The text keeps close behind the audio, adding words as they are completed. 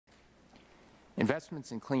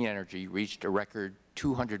Investments in clean energy reached a record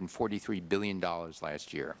 $243 billion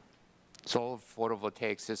last year. Solar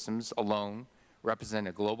photovoltaic systems alone represent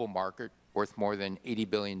a global market worth more than $80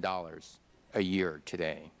 billion a year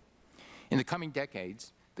today. In the coming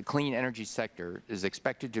decades, the clean energy sector is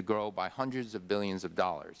expected to grow by hundreds of billions of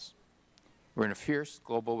dollars. We are in a fierce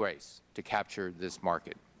global race to capture this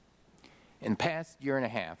market. In the past year and a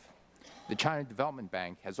half, the China Development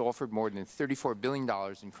Bank has offered more than $34 billion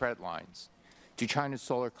in credit lines to China's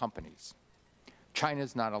solar companies. China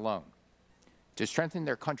is not alone. To strengthen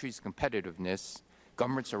their country's competitiveness,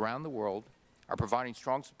 governments around the world are providing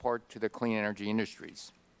strong support to their clean energy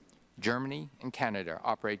industries. Germany and Canada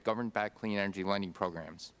operate government-backed clean energy lending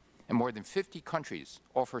programs, and more than 50 countries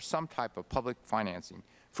offer some type of public financing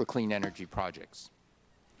for clean energy projects.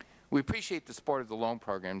 We appreciate the support of the loan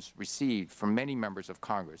programs received from many members of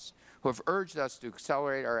Congress who have urged us to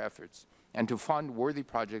accelerate our efforts and to fund worthy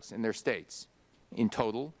projects in their states. In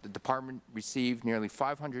total, the Department received nearly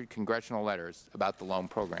 500 congressional letters about the loan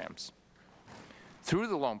programs. Through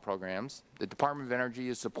the loan programs, the Department of Energy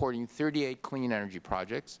is supporting 38 clean energy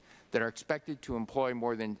projects that are expected to employ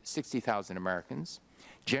more than 60,000 Americans,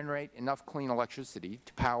 generate enough clean electricity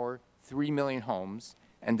to power 3 million homes,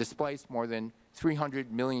 and displace more than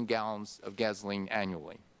 300 million gallons of gasoline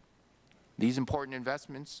annually. These important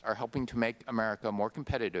investments are helping to make America more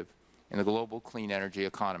competitive in the global clean energy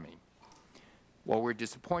economy. While we are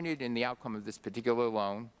disappointed in the outcome of this particular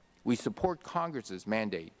loan, we support Congress's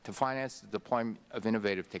mandate to finance the deployment of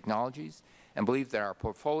innovative technologies and believe that our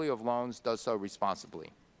portfolio of loans does so responsibly.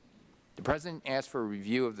 The President asked for a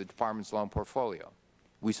review of the Department's loan portfolio.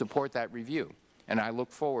 We support that review, and I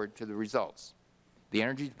look forward to the results. The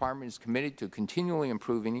Energy Department is committed to continually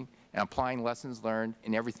improving and applying lessons learned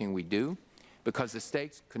in everything we do, because the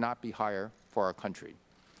stakes could not be higher for our country.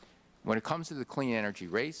 When it comes to the clean energy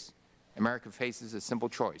race, America faces a simple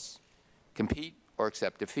choice: compete or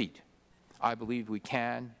accept defeat. I believe we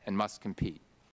can and must compete.